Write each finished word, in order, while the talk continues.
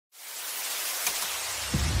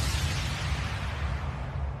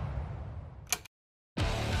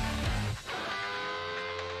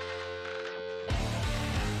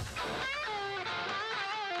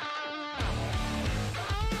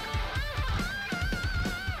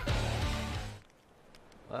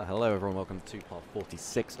Hello everyone, welcome to part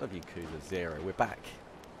 46 of Yakuza 0. We're back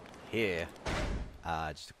here.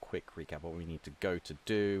 Just a quick recap of what we need to go to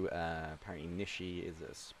do. Apparently Nishi is at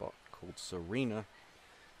a spot called Serena.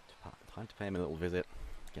 Time to pay him a little visit.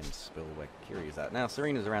 Get him to spill where Kiryu's at. Now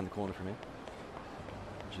Serena's around the corner from him,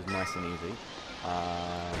 which is nice and easy.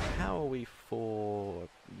 How are we for...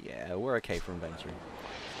 Yeah, we're okay for inventory.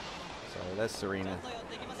 So there's Serena.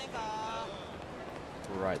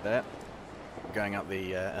 Right there. Going up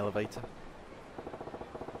the elevator.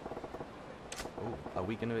 Oh, are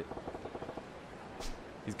we gonna...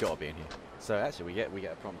 He's gotta be in here. So actually we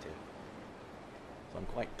get a prompt here. So I'm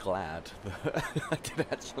quite glad that I did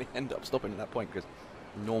actually end up stopping at that point, because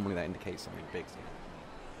normally that indicates something big's here.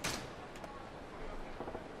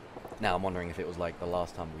 Now I'm wondering if it was like the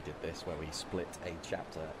last time we did this, where we split a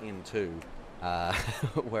chapter in two,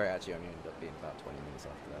 where it actually only ended up being about 20 minutes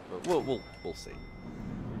after that. But we'll see.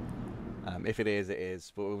 If it is, it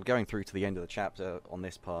is. But we're going through to the end of the chapter on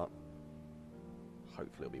this part.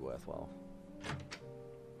 Hopefully it'll be worthwhile.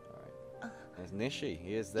 Alright. There's Nishi.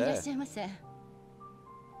 He is there. Not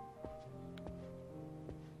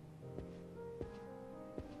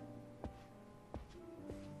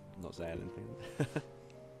saying anything.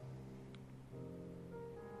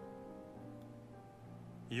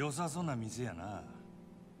 良さそうな店やな。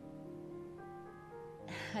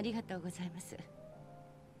ありがとうございます。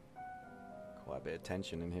 Quite a bit of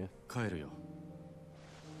tension in here. 帰るよ。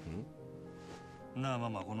なあマ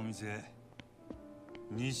マ、この店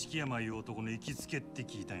錦山いう男の行きつけって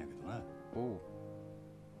聞いたんやけどな。おう。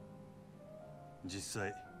実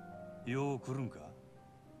際よう来るんか。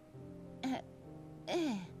え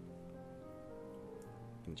え。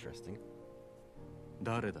 Interesting.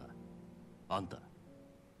 誰だあんた。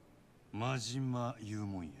真島いう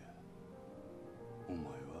もんや。お前は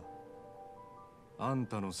あん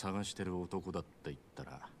たの探してる男だって言った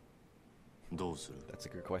らどうする？ That's a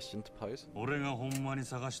good question to pose. 俺がほんまに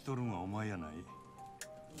探しとるんはお前やない。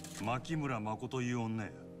牧村誠いう女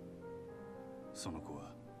や。その子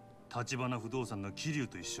は橘不動産の桐生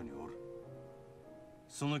と一緒におる。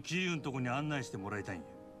その桐生のとこに案内してもらいたいんや。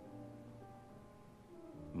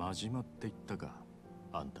真島って言ったか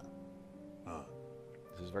あんた。ああ。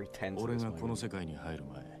This is very tense. 俺がこの世界に入る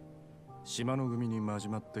前、島の組に真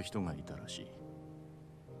島って人がいたらしい。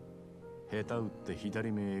下手打って左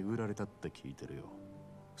目えぐられたって聞いてるよ。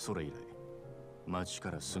それ以来、街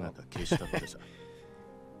から姿消したってさ。I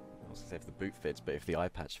was gonna say if the boot fits, but if the eye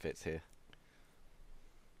patch fits here.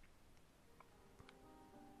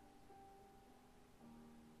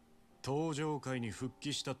 登場界に復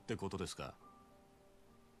帰したってことですか。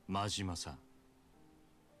真島さん。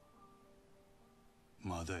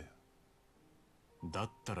まだや。だ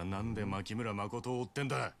ったらなんで牧村誠を追ってん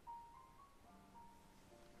だ。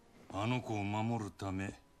あの子を守るため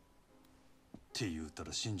って言うた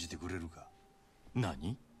ら信じてくれるか。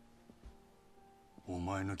何？お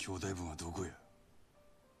前の兄弟分はどこや。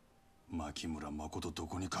牧村誠ど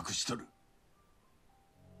こに隠しとる。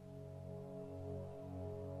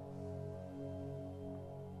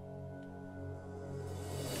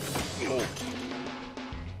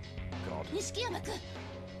錦山君。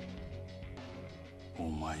お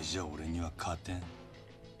前じゃ俺には勝てん。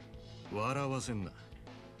笑わせんな。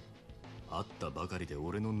会ったばかりで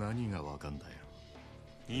俺の何がわかんだよ。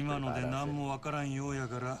今ので何もわからんようや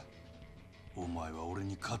から、お前は俺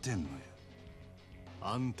に勝てんのや。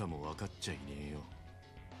あんたも分かっちゃいねえよ。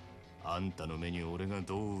あんたの目に俺が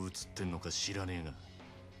どう映ってんのか知らねえが、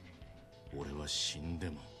俺は死んで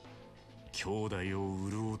も兄弟を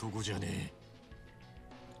売る男じゃね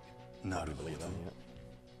え。なるほど。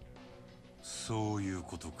そういう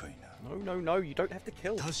ことかいな。No, you don't have to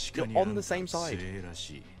kill. 確かに You're on the same side. 正ら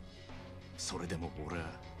しい。それでも俺は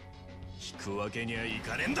引くわけにはい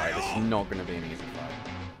かねえんだよ。 It's not gonna be an easy fight.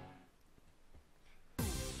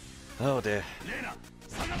 Oh dear.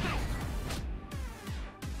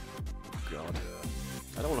 God.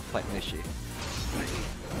 I don't want to fight Nishi.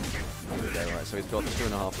 Okay, right, so he's got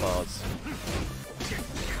 2.5 bars.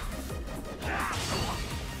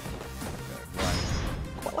 Right.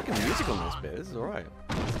 Quite like a music on this bit, this is alright.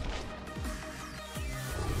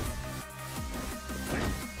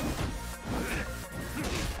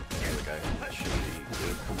 There we go. That should be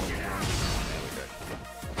good. There we go.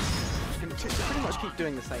 Just gonna pretty much keep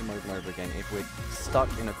doing the same over and over again. If we're stuck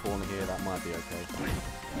in a corner here, that might be okay.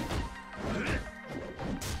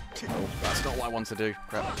 Oh, that's not what I want to do.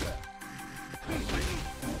 Crap.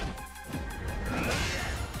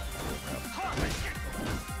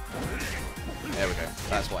 There we go.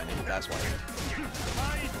 That's what I need. That's what I need.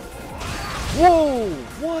 Whoa!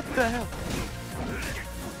 What the hell?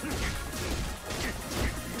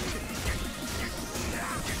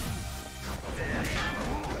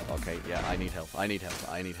 need health. I need health.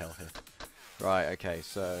 I need health here. Right, okay,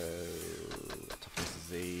 so... Toughness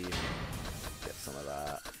Z. Get some of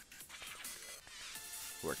that.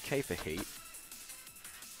 We're okay for heat.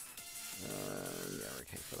 Yeah, we're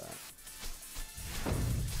okay for that.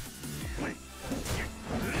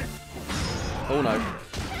 Oh no.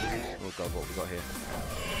 Oh god, what we got here?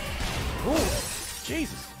 Oh!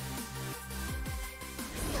 Jesus!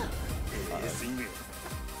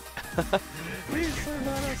 He's so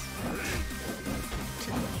nice!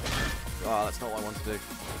 Oh, that's not what I want to do.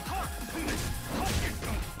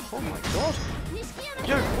 Oh my god!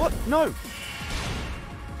 Yo, what? No!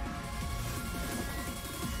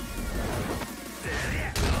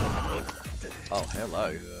 Oh,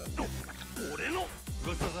 hello.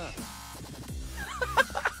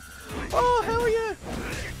 Oh, hell yeah!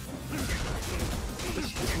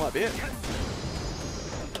 This might be it.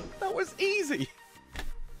 That was easy!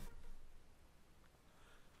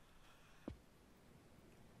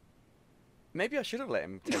 Maybe I should have let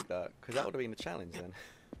him take that, because that would have been a challenge then.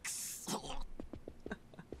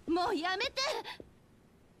 もうやめて。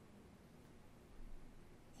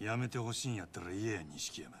やめてほしいんやったら言えや、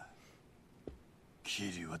錦山。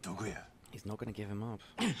桐生はどこや？ He's not gonna give him up.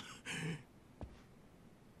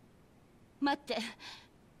 待って。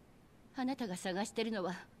あなたが探してるの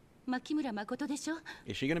は牧村誠でしょ？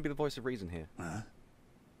 Is she gonna be the voice of reason here?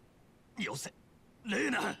 よせ、レ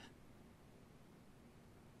ーナ。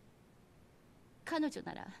彼女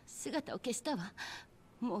なら姿を消したわ。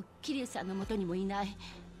もう桐生さんの元にもいない。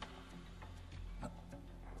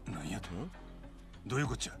なんやと？どういう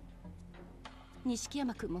こっちゃ？錦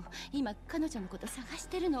山君も今彼女のこと探し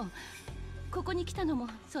てるの。ここに来たのも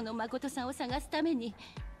その誠さんを探すために。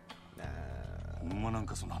ほんまなん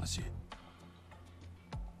かその話。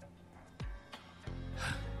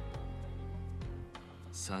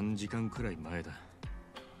3時間くらい前だ。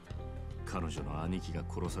彼女の兄貴が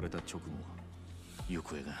殺された直後、行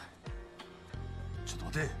方が。ちょっと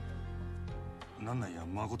待て。なんなんや、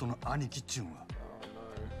誠の兄貴っちゅうんは。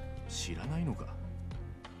知らないのか？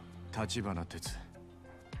立花哲、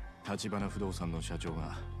立花不動産の社長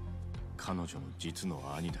が彼女の実の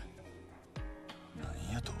兄だ。な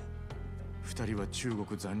んやと？2人は中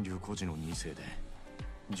国残留孤児の2世で、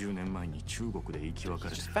10年前に中国で生き別れ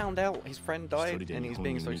た。一人で日本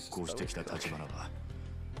に密航してきた立花は、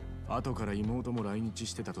後から妹も来日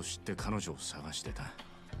してたと知って彼女を探してた。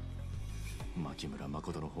牧村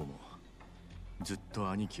誠の方もずっと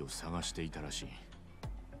兄貴を探していたらしい。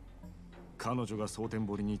彼女が蒼天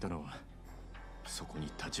堀にいたのは、そこに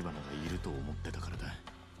立花がいると思ってたからだ。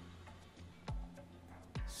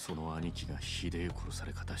その兄貴がひでえ殺さ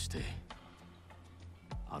れ方して、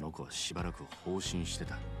あの子はしばらく放心して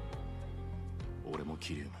た。俺も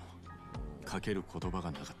桐生もかける言葉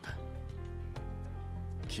がなかった。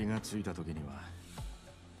気がついた時には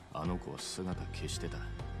あの子は姿消してた。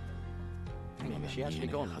目が見えね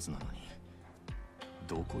えはずなのに、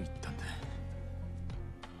どこ行ったんだ。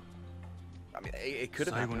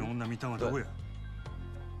最後に女見たのはどこや？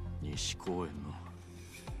西公園の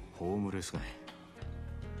ホームレス街。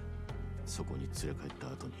そこに連れ帰った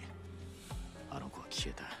後にあの子は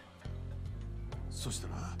消えた。そした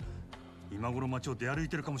ら今頃街を出歩い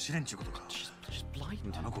てるかもしれんちゅうことか。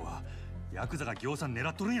あの子はヤクザが行さん狙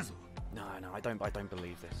っとるんやぞ。No, I don't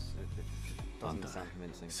believe this. It あん doesn't た sound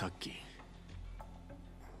convincing. さっき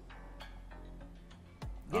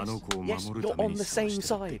あの子を守るために探し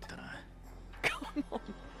てるって言ったな。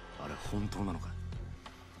あれ本当なのか？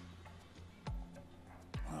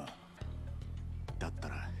ああ、だった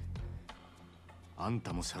らあん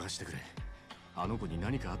たも探してくれ。あの子に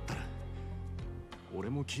何かあったら俺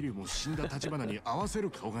も桐生も死んだ立花に合わせる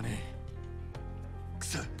顔がねえ。く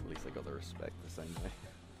そ。At least they got the respect the same way.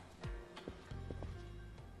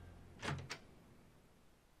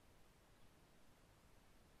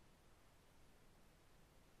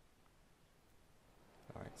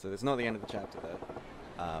 Alright, so it's not the end of the chapter there.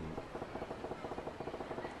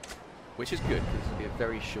 Which is good, because it'll be a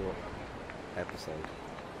very short episode.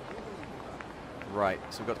 Right,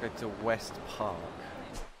 so we've got to go to West Park.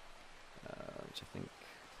 Which I think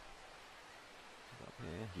is up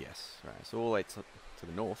here. Yes, right. So all the way to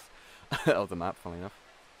the north of the map, funnily enough.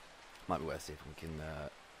 Might be worth to see if we can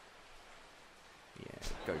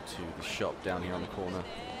go to the shop down here on the corner.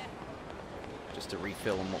 Just to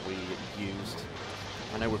refill on what we used.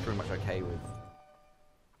 I know we're pretty much okay with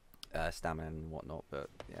stamina and whatnot, but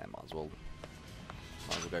yeah, might as well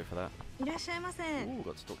go for that. Ooh,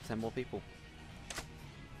 got to talk to 10 more people.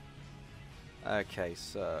 Okay,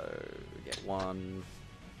 so get one.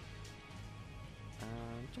 Do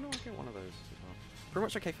you know I'll get one of those as well? Pretty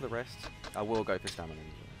much okay for the rest. I will go for stamina as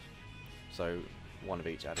well. So one of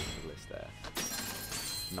each added to the list there.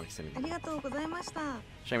 Nice and ありがとうございました。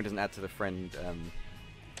 shame it doesn't add to the friend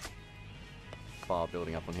bar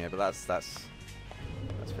building up on here, but that's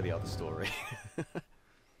for the other story.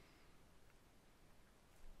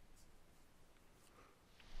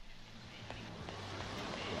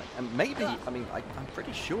 And maybe, I mean, I'm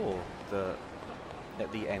pretty sure that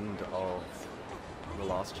at the end of the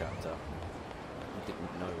last chapter, we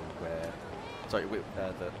didn't know where. Sorry,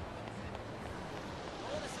 that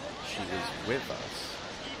she was with us.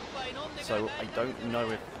 So I don't know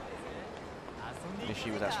if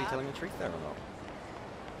Nishi was actually telling the truth there or not.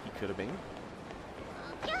 He could have been.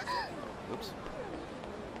 Oops.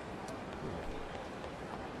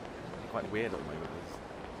 Quite weird at the moment.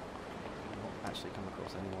 Not actually come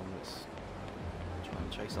across anyone that's trying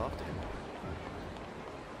to chase after him.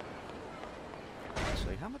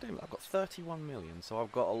 Actually, how am I doing? I've got 31 million, so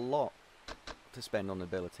I've got a lot to spend on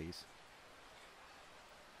abilities.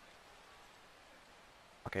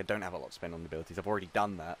 Okay, I don't have a lot to spend on abilities. I've already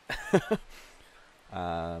done that.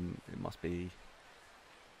 It must be.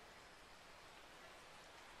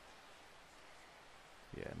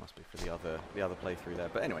 Yeah, it must be for the other playthrough there.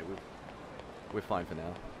 But anyway, we're fine for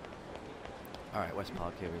now. All right, West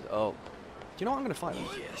Park here is. Oh, do you know what I'm going to fight?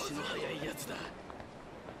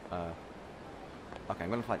 Okay, I'm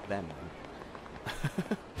going to fight them.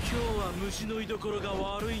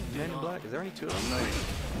 Men in Black. Is there only two of them?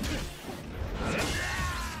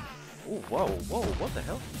 Oh, whoa, whoa, what the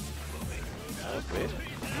hell? That was weird.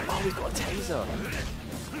 Oh, we've got a taser.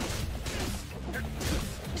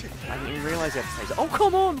 I didn't even realise you had a taser. Oh,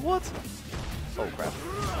 come on, what? Oh, crap.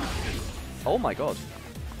 Oh my god.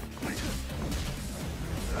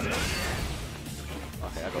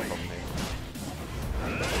 Okay, I got a problem here.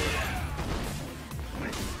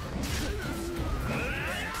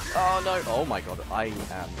 Oh no! Oh my god, I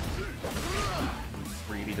am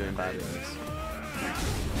really doing bad at this.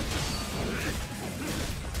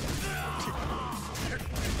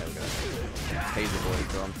 There we go. Taser boy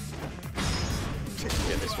gone.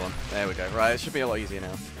 Get this one. There we go. Right, it should be a lot easier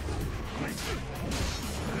now.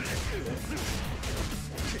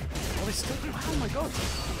 Oh, there's still. Oh my god!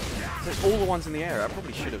 So it's all the ones in the air. I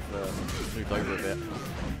probably should have moved over a bit.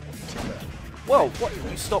 Whoa! What?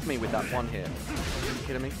 You stopped me with that one hit. Are you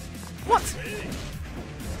kidding me? What?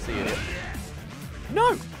 See you, idiot.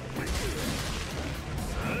 No!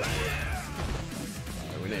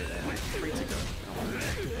 We need it there. 3 to go.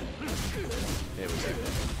 Here we go.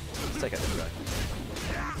 Let's take out this guy.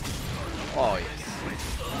 Oh, yes.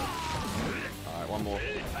 Alright, one more.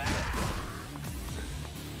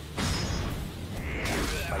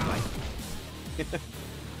 Bye bye.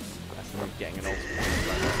 That's from getting an ultimate.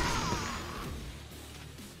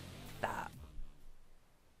 That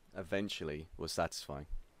eventually was satisfying.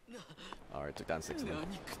 Alright, took down 6 of them.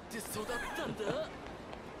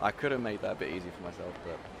 I could have made that a bit easier for myself,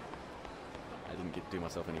 but I didn't do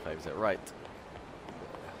myself any favours there. Right.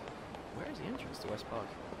 Where is the entrance to West Park?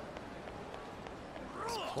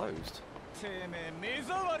 It's closed.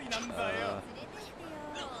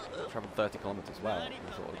 Traveled 30 kilometers. Wow. I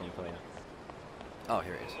thought it was a new player. Oh,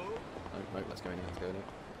 here it is. No, no, let's go in here. Let's go in here.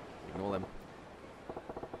 Ignore them.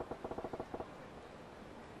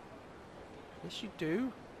 Yes, you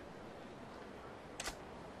do.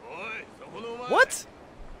 What?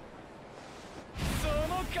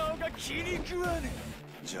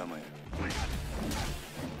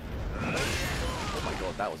 Oh my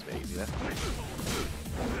god, that was a bit easy there.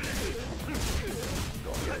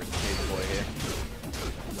 Got to get rid of the taser boy here.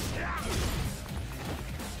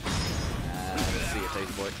 And see you,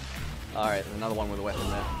 taser boy. Alright, there's another one with a weapon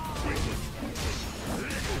there.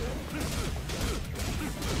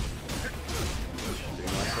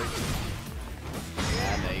 Doing nicely.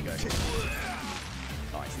 And there you go.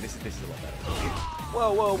 Alright, so this is a lot better. Whoa,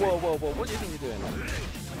 whoa, whoa, whoa, whoa. What do you think you're doing, man?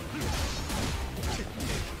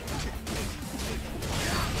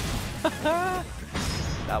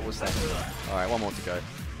 That was that. Alright, one more to go.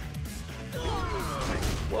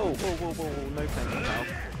 Whoa, whoa, whoa, whoa, whoa. No thank you, pal.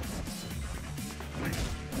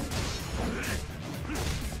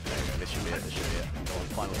 There you go, this should be it, this should be it. Go on,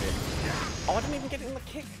 final hit. Oh, I didn't even get it in the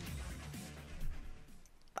kick.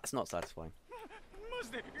 That's not satisfying.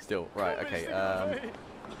 Still, right, okay,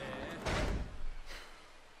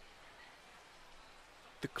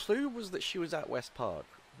 the clue was that she was at West Park.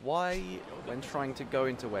 Why, when trying to go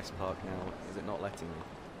into West Park now, is it not letting me?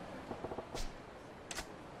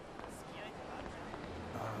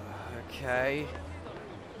 Okay.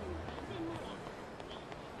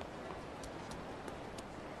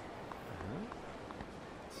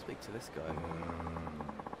 Speak to this guy.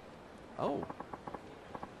 Oh.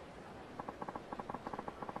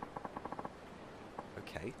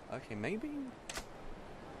 okay, okay, maybe he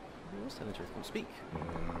was telling the truth. Can't speak.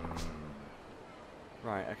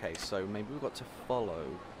 Right, okay, so maybe we've got to follow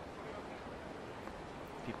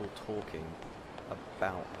people talking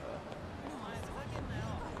about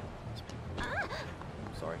her.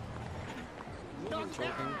 Sorry.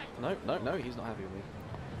 No, no, no, he's not happy with me.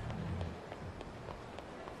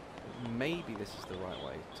 Maybe this is the right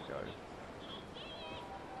way to go.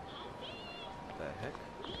 The heck?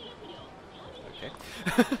 Okay.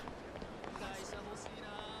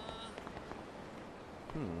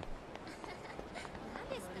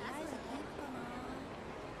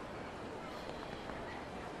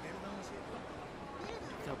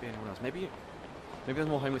 There'll be anyone else. Maybe there's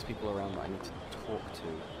more homeless people around that I need to talk to.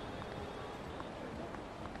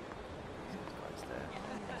 These guys there.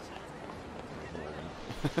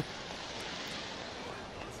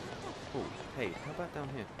 Oh, hey, how about down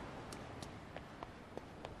here?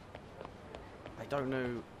 I don't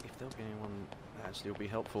know if there'll be anyone that actually will be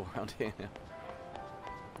helpful around here now.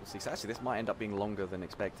 We'll see. So actually, this might end up being longer than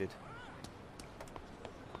expected.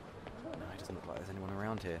 No, it doesn't look like there's anyone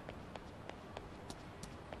around here.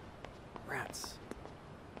 Rats.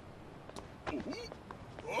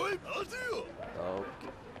 Oh.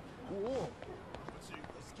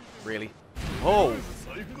 Really? Oh!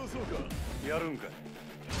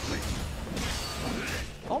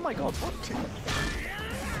 Oh my god, what? There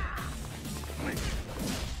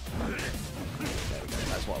we go,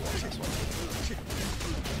 that's what I want, that's what I want.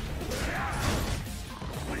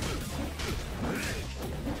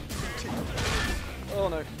 Oh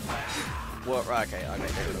no. What? Right, okay, okay,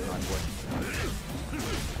 get rid of the nine boy.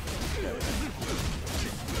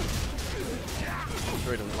 I'm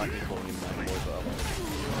sure he doesn't like me calling him nine boy, but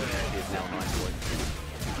he is now nine boy.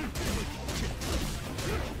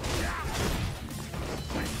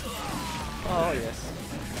 Oh yes.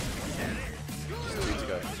 Just 3 to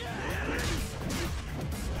go.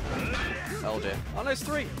 Oh dear. Oh no, it's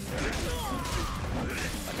 3!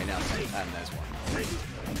 Okay, now 10, and there's 1.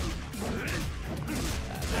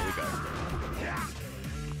 And there we go.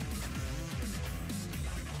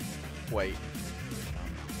 Wait.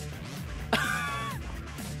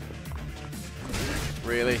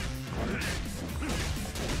 Really?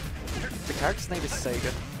 The character's name is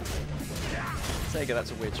Sega. Sega,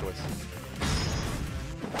 that's a weird choice.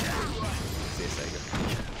 See you, Sega.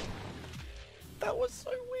 That was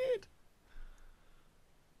so weird.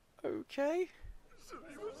 Okay.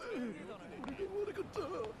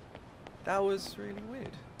 That was really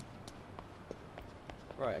weird.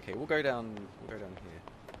 Right, okay, we'll go down here.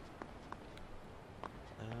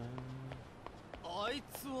 Oh,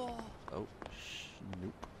 nope.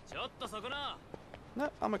 No,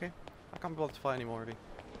 I'm okay. I can't be bothered to fight anymore already.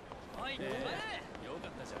 Oh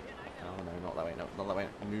no, not that way, no, not that way.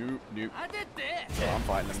 Nope, nope. Oh, I'm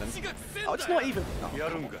fighting them then. Oh, it's not even. Oh,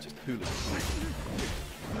 come on, just hooligan.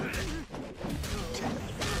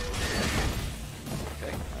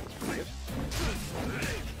 Okay, that's pretty good.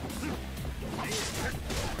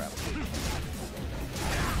 Crap.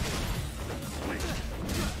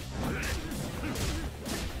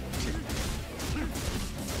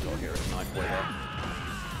 Gotta get rid of the knife boy there.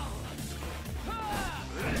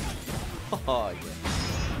 Oh, yeah.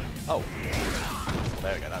 Oh.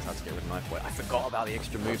 There we go, that's how to get rid of knife boy. I forgot about the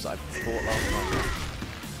extra moves I fought last time.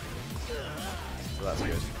 So that's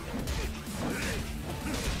good.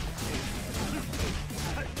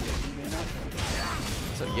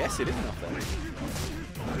 So yes, it is enough then.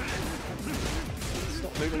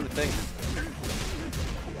 Stop moving the thing.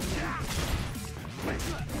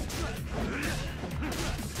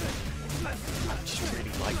 I just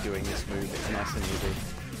really like doing this move, it's nice and easy.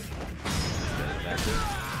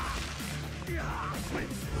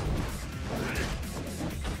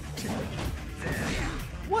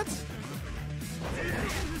 What?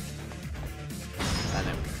 And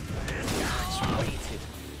then I just waited.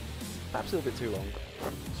 Perhaps a little bit too long.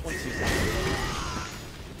 Just want to see something.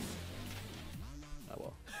 Oh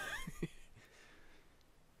well.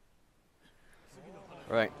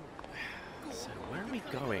 Right. So where are we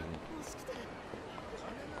going?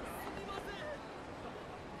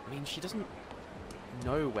 I mean, she doesn't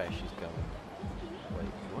know where she's going.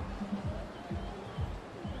 Wait, what?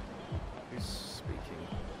 Who's speaking?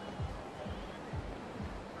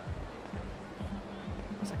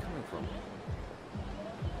 Where's that coming from?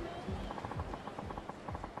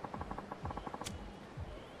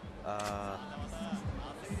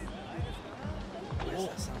 Where's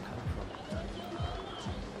that sound coming from?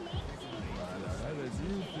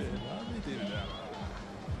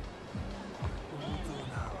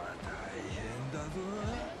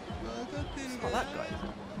 It's not that guy, is it?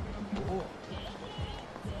 Oh.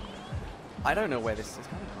 I don't know where this is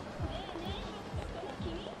coming from.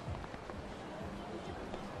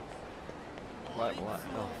 Right, what?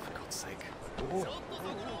 Oh, for God's sake. Ooh.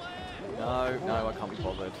 No, no, I can't be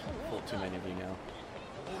bothered. Fought too many of you now.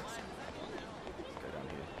 Let's go down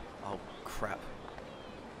here. Oh, crap.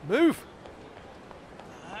 Move!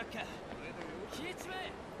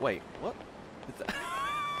 Wait, what? Is that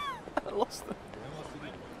I lost them.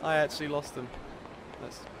 I actually lost them.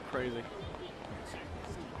 That's crazy.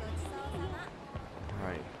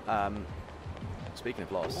 Right. Speaking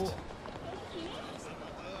of lost,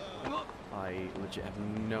 I legit have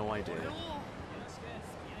no idea.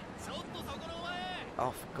 Oh,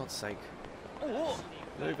 for God's sake.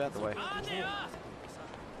 Move out the way.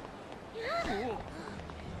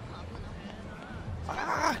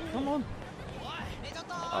 Ah, come on.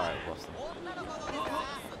 Alright, lost them.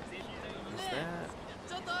 Is there...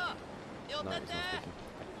 No, it's not speaking.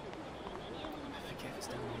 I forget if it's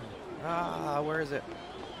down here. Ah, where is it?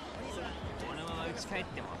 No. I can't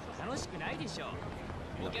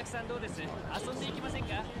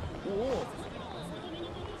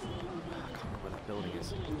remember where that building is.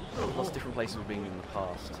 Lots of different places we've been in the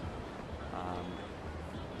past.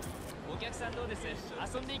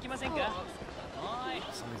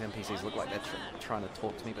 Some of these NPCs look like they're trying to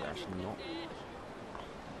talk to me, but they're actually not.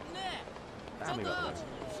 Damn, we got the way.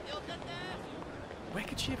 Where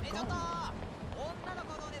could she have gone?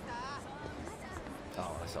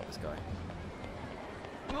 Oh, I saw this guy.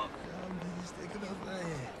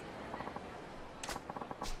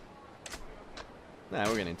 Nah,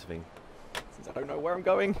 we're gonna intervene. Since I don't know where I'm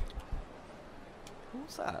going.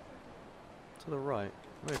 What's that? To the right.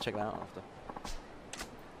 I'm gonna check that out after.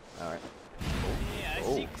 Alright. Oh.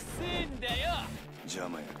 Oh.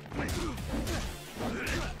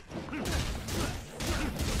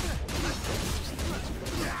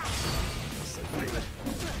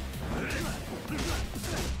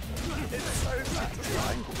 It's so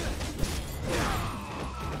satisfying.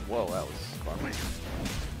 Whoa, that was fun.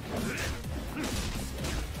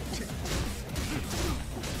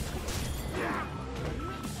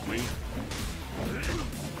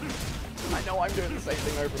 I know I'm doing the same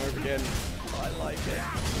thing over and over again. I like it.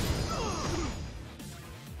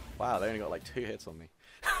 Wow, they only got like 2 hits on me.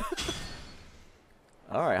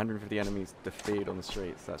 Alright, 150 enemies defeated on the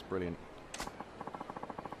streets. That's brilliant.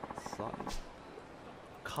 Sun.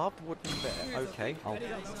 Carved wooden bear. Okay, I'll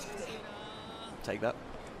take that.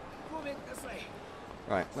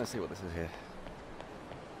 Right, let's see what this is here.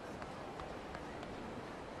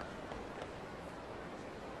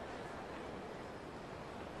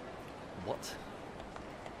 What?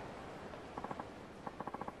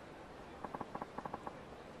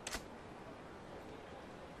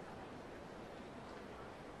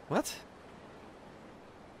 What?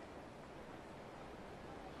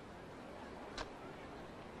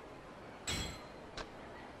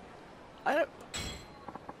 I don't...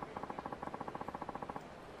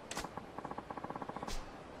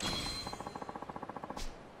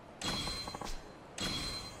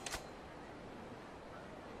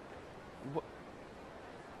 What?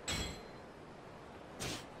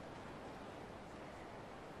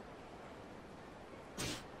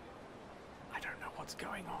 I don't know what's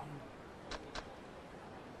going on.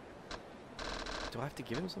 Do I have to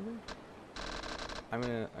give him something? I'm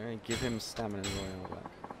gonna give him stamina and royal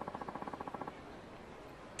back.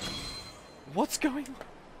 What's going on?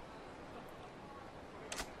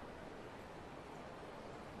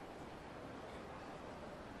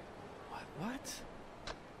 What?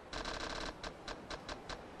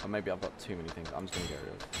 Or maybe I've got too many things. I'm just gonna get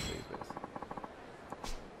rid of these bits.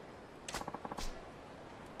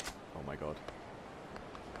 Oh my god.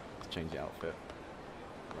 Let's change the outfit.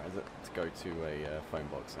 Right, is it? Let's go to a phone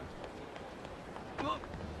box then.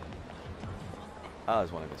 Ah,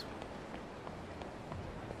 there's one of this one.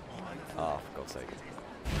 Ah, for God's sake.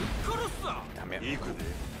 Damn it.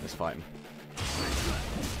 Let's fight him.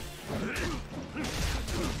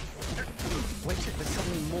 Wait, there's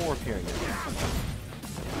something more appearing in here.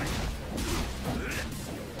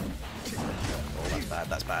 Oh, that's bad,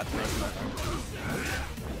 that's bad.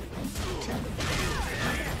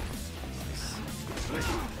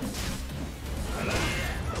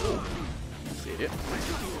 See it?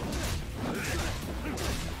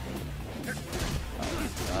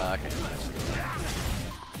 Okay.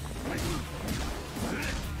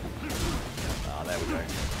 Ah, there we go.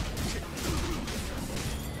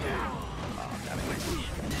 Ah, damn it.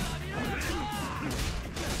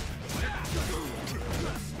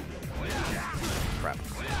 Crap.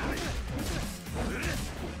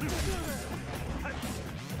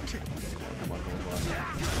 Come on.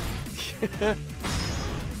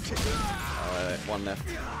 one left.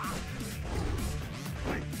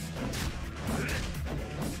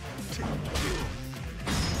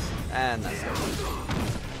 And that's it.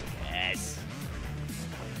 Yes.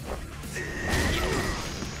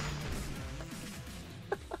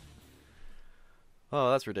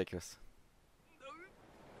 Oh, that's ridiculous.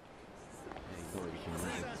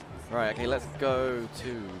 Right, okay, let's go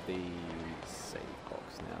to the save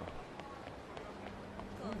box now.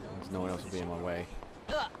 There's no one else will be in my way.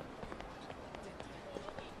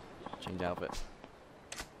 Change outfit.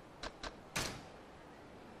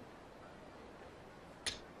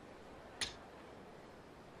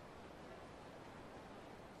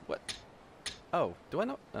 What? Oh, do I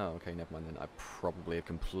not? Oh, okay, never mind then. I probably have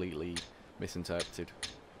completely misinterpreted.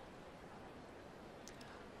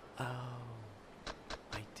 Oh,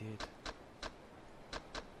 I did.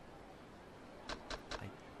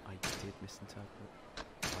 I did misinterpret.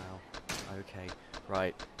 Wow. Okay,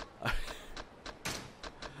 right.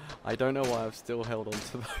 I don't know why I've still held on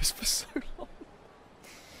to those for so long.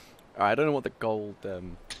 Alright, I don't know what the gold is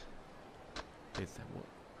then. What?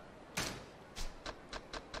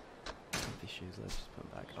 These shoes, let's just put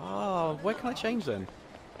them back. Oh, where can I change then?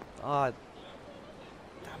 Ah,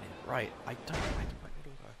 damn it. Right, I don't know where to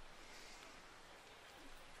go.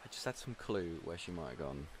 I just had some clue where she might have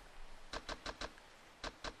gone.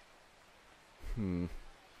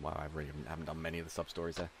 Wow, I really haven't done many of the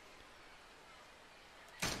sub-stories there.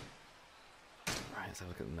 Right, let's have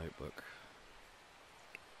a look at the notebook.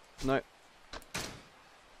 No.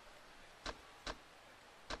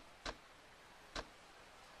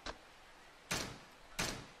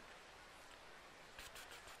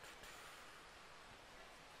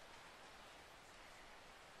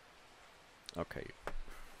 Okay.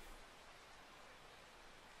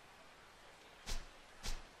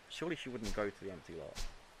 Surely she wouldn't go to the empty lot.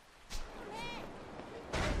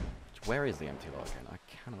 Where is the empty lot again? I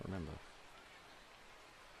cannot remember.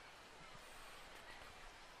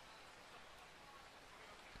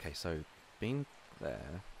 Okay, so being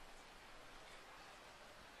there.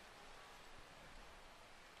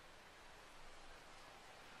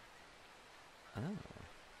 Oh.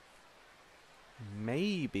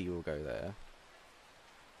 Maybe we'll go there.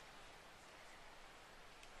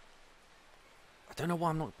 I don't know why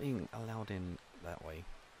I'm not being allowed in that way.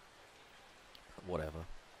 But whatever.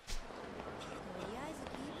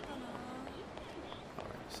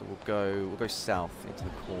 Alright, so we'll go south into the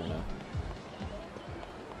corner.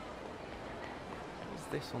 What's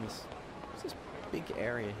this on this? What's this big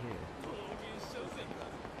area here?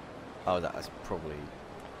 Oh, that's probably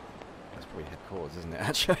headquarters, isn't it?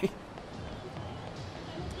 Actually.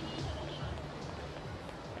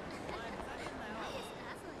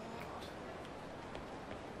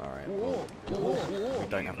 Alright, well, we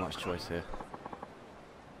don't have much choice here.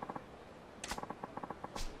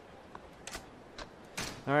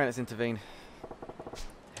 Alright, let's intervene.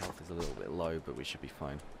 Health is a little bit low, but we should be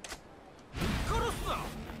fine.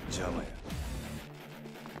 That's not what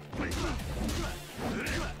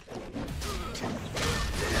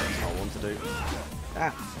I want to do.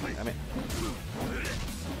 Ah, damn it.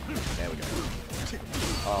 There we go.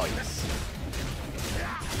 Oh, yes.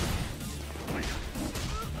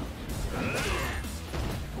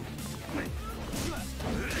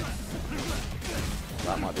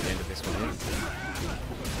 That might be the end of this one here.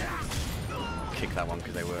 Kick that one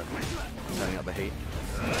because they were turning up the heat.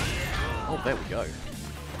 Oh, there we go.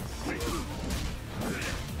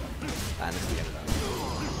 And this is the end of that.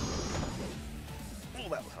 Oh,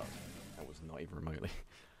 that was hard. That was not even remotely.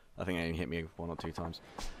 I think it only hit me 1 or 2 times.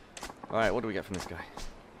 Alright, what do we get from this guy?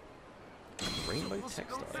 Rainbow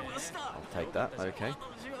textile. I'll take that, okay.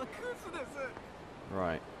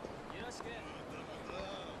 Right.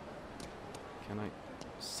 Can I...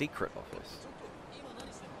 Secret office.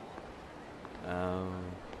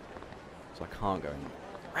 So I can't go in.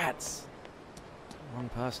 Rats! Wrong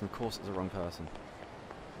person, of course it's the wrong person.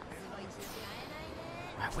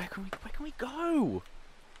 Right, where can we go?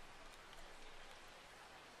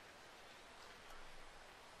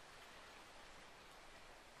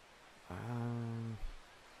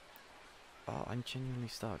 Oh, I'm genuinely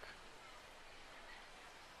stuck.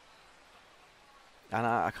 And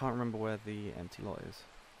I can't remember where the empty lot is.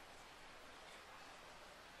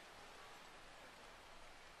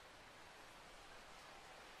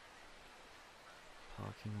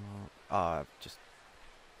 Parking lot. Ah, just...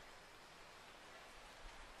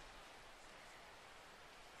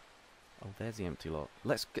 Oh, there's the empty lot.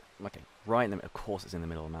 Let's get... Okay, right in the... Of course it's in the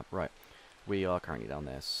middle of the map. Right. We are currently down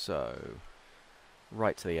there, so...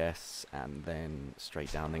 Right to the S, and then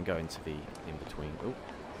straight down, then go into the in-between. Oh.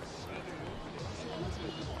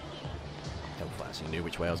 I actually knew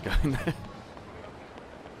which way I was going there.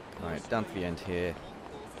 Alright, down to the end here.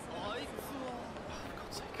 Oh, for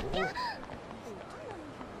God's sake.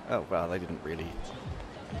 Oh, well, they didn't really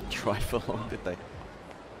try for long, did they?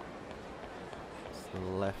 It's the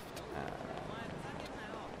left.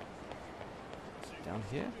 Down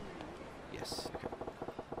here? Yes. Okay.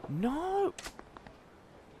 No!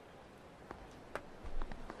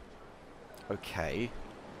 Okay.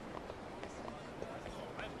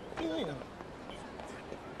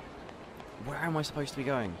 Where am I supposed to be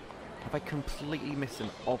going? Have I completely missed an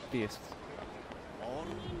obvious...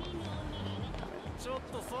 Is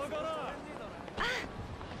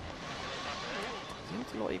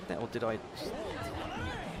the lot even there, or did I just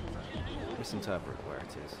misinterpret where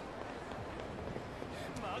it is?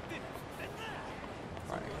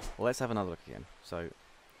 Right, well let's have another look again. So,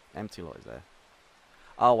 empty lot is there.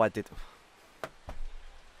 Oh, I did...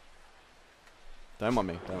 Don't mind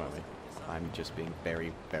me, don't mind me. I'm just being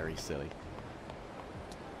very, very silly.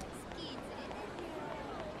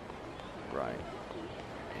 Right.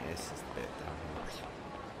 This is the bit down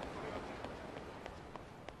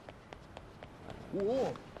here.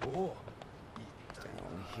 Whoa! Whoa!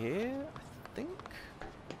 Down here, I think?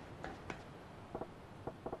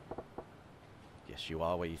 Yes, you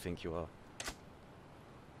are where you think you are.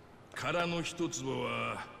 殻の一坪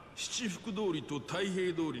は七福通りと太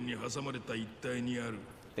平通りに挟まれた一帯にある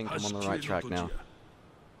I think I'm on the right track now.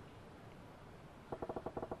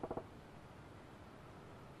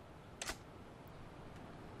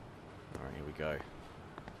 Alright, here we go.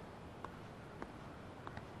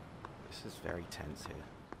 This is very tense here.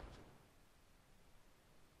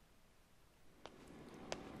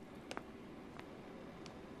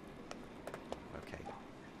 Okay.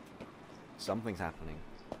 Something's happening.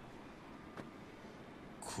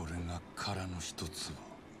 これが殻の一坪 It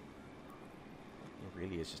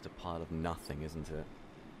really is just a pile of nothing, isn't it?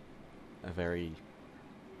 A very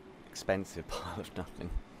expensive pile of nothing.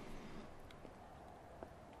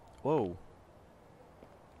 Whoa.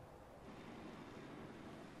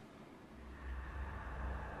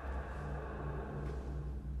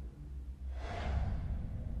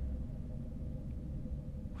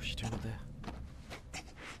 What's she doing up there?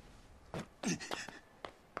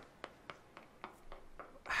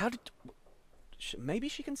 How did... maybe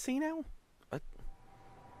she can see now?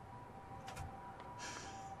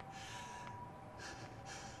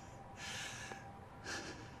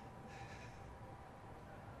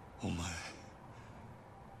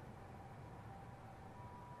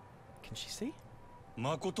 Can she see?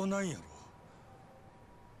 まことないやろ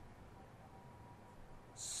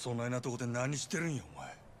そないなとこで何してるんやお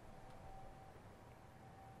前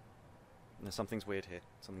No, something's weird here.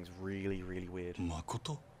 Something's really, really weird. まこ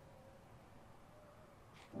と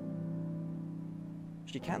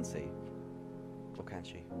She can see. Or can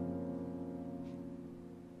she?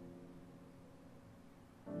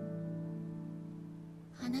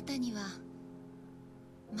 あなたには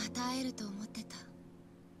また会えると思ってた。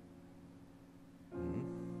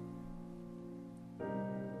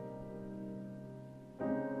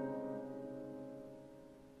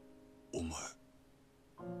お前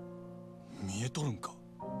見えとるんか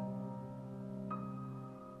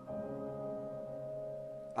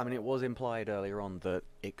I mean, it was implied earlier on that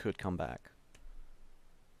it could come back.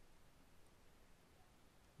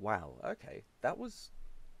 Wow, okay. That was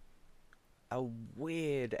a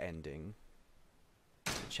weird ending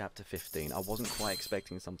to chapter 15. I wasn't quite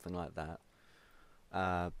expecting something like that.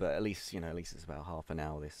 But at least, at least it's about half an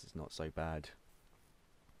hour. This is not so bad.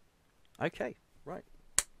 Okay, right.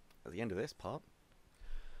 At the end of this part.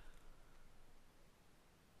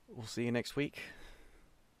 We'll see you next week.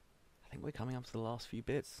 I think we're coming up to the last few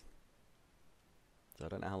bits. So I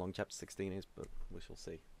don't know how long chapter 16 is, but we shall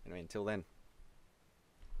see. Anyway, until then.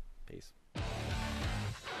 Peace.